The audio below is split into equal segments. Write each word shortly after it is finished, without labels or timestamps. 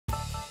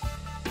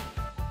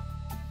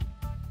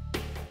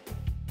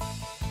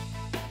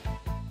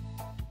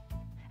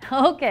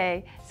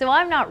Okay, so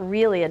I'm not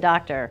really a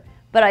doctor,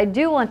 but I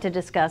do want to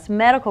discuss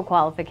medical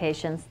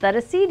qualifications that a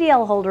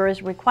CDL holder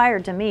is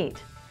required to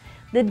meet.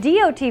 The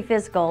DOT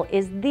physical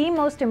is the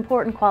most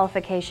important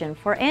qualification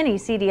for any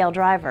CDL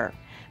driver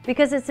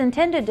because it's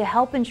intended to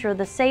help ensure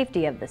the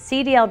safety of the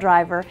CDL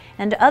driver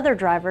and other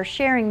drivers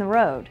sharing the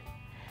road.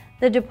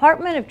 The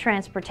Department of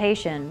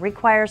Transportation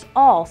requires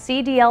all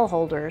CDL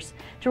holders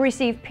to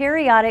receive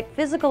periodic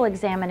physical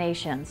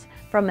examinations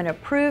from an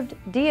approved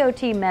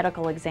DOT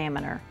medical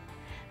examiner.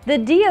 The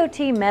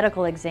DOT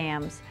medical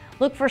exams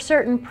look for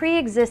certain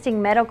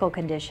pre-existing medical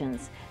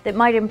conditions that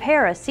might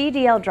impair a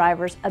CDL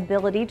driver's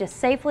ability to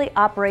safely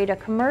operate a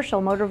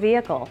commercial motor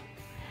vehicle.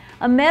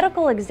 A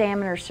medical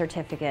examiner's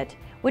certificate,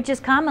 which is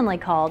commonly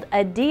called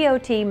a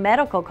DOT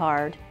medical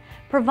card,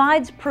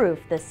 provides proof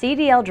the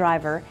CDL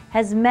driver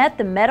has met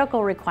the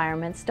medical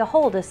requirements to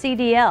hold a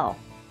CDL.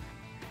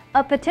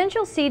 A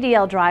potential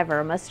CDL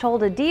driver must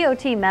hold a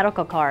DOT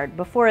medical card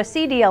before a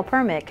CDL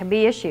permit can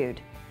be issued.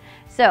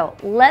 So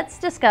let's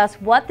discuss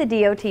what the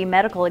DOT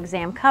medical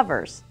exam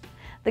covers.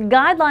 The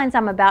guidelines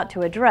I'm about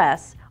to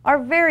address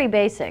are very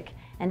basic,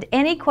 and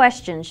any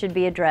questions should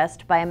be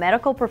addressed by a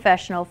medical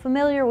professional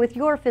familiar with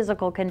your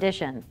physical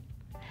condition.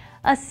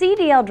 A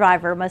CDL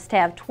driver must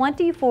have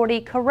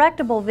 20/40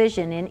 correctable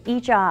vision in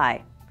each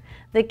eye.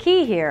 The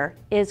key here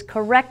is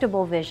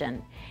correctable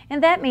vision,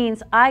 and that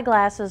means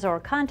eyeglasses or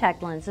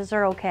contact lenses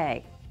are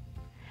okay.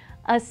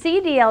 A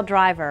CDL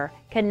driver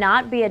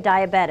cannot be a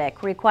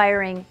diabetic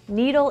requiring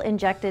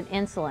needle-injected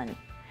insulin.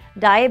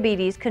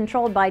 Diabetes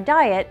controlled by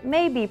diet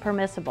may be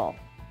permissible.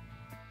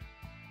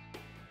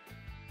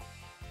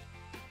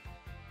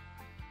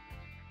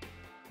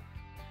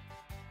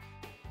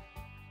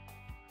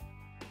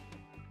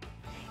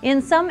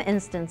 In some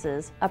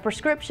instances, a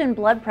prescription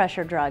blood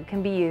pressure drug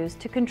can be used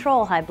to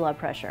control high blood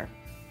pressure.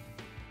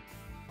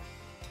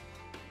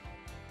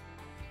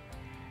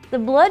 The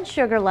blood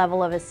sugar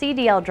level of a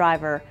CDL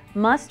driver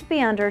must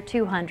be under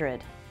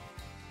 200.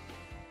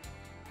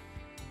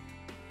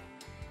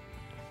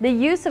 The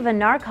use of a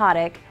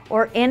narcotic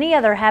or any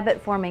other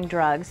habit-forming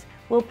drugs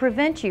will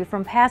prevent you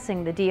from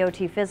passing the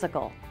DOT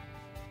physical.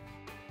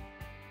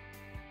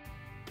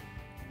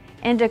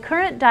 And a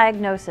current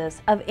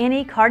diagnosis of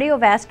any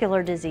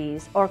cardiovascular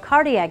disease or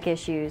cardiac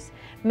issues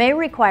may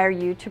require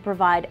you to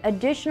provide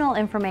additional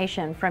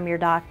information from your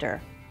doctor.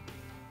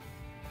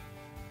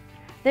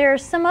 There are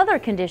some other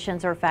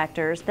conditions or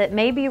factors that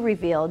may be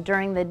revealed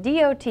during the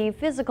DOT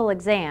physical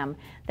exam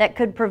that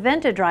could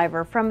prevent a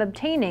driver from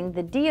obtaining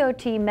the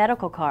DOT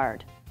medical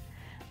card.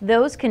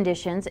 Those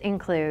conditions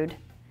include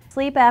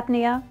sleep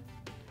apnea,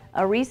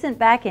 a recent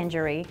back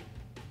injury,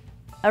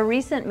 a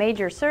recent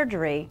major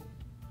surgery,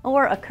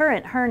 or a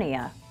current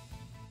hernia.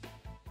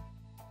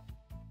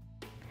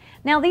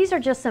 Now, these are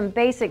just some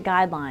basic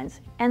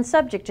guidelines and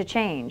subject to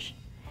change.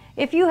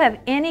 If you have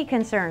any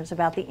concerns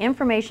about the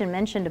information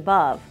mentioned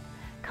above,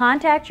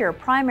 contact your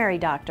primary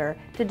doctor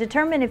to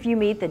determine if you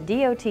meet the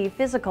DOT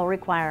physical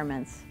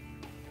requirements.